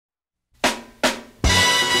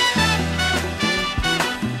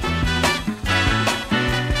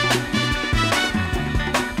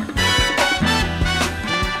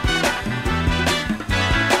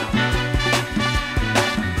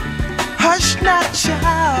not,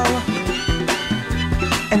 child,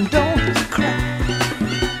 and don't cry.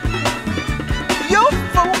 Your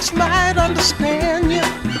folks might understand you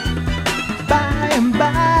by and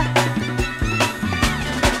by.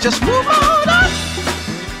 Just move on up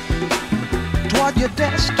toward your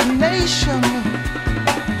destination,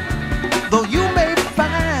 though you may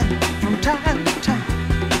find from time to time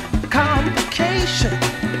complication.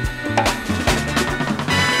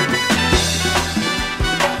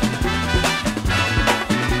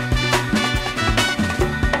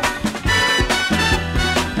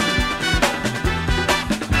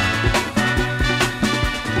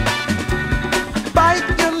 Bite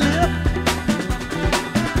your lip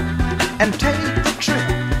and take the trip,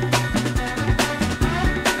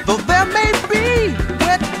 though there may be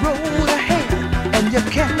wet road ahead and you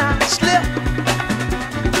cannot slip.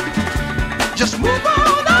 Just move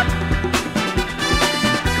on up,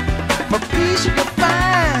 for peace you'll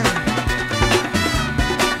find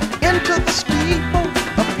into the steeple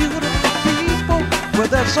of beautiful people where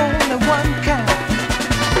there's only one kind.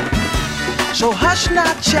 So hush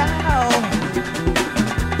not, child,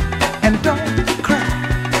 and don't cry.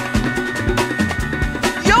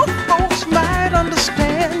 Your folks might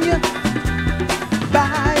understand you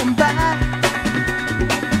by and by.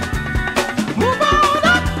 Move on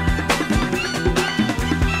up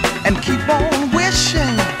and keep on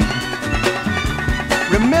wishing.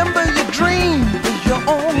 Remember, your dream is your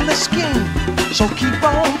only scheme, so keep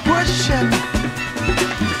on pushing.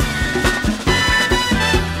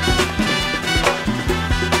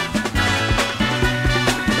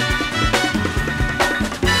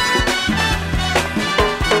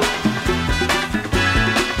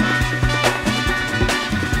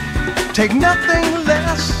 Take nothing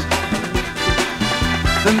less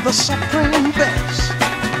than the supreme best.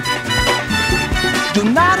 Do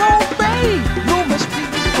not obey rumors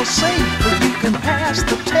people say, but you can pass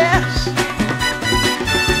the test.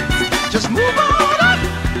 Just move on up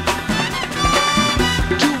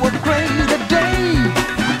to a greater day.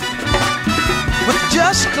 With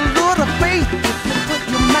just a little faith, if you put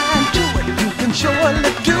your mind to it, you can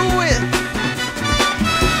surely do it.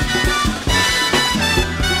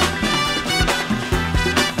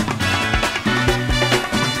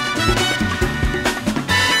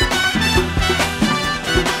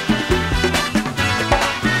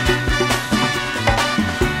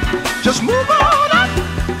 Just move on up,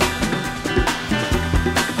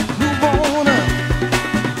 move on up,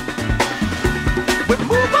 but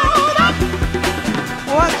move on up.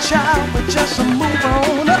 Watch out, but just move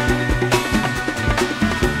on up.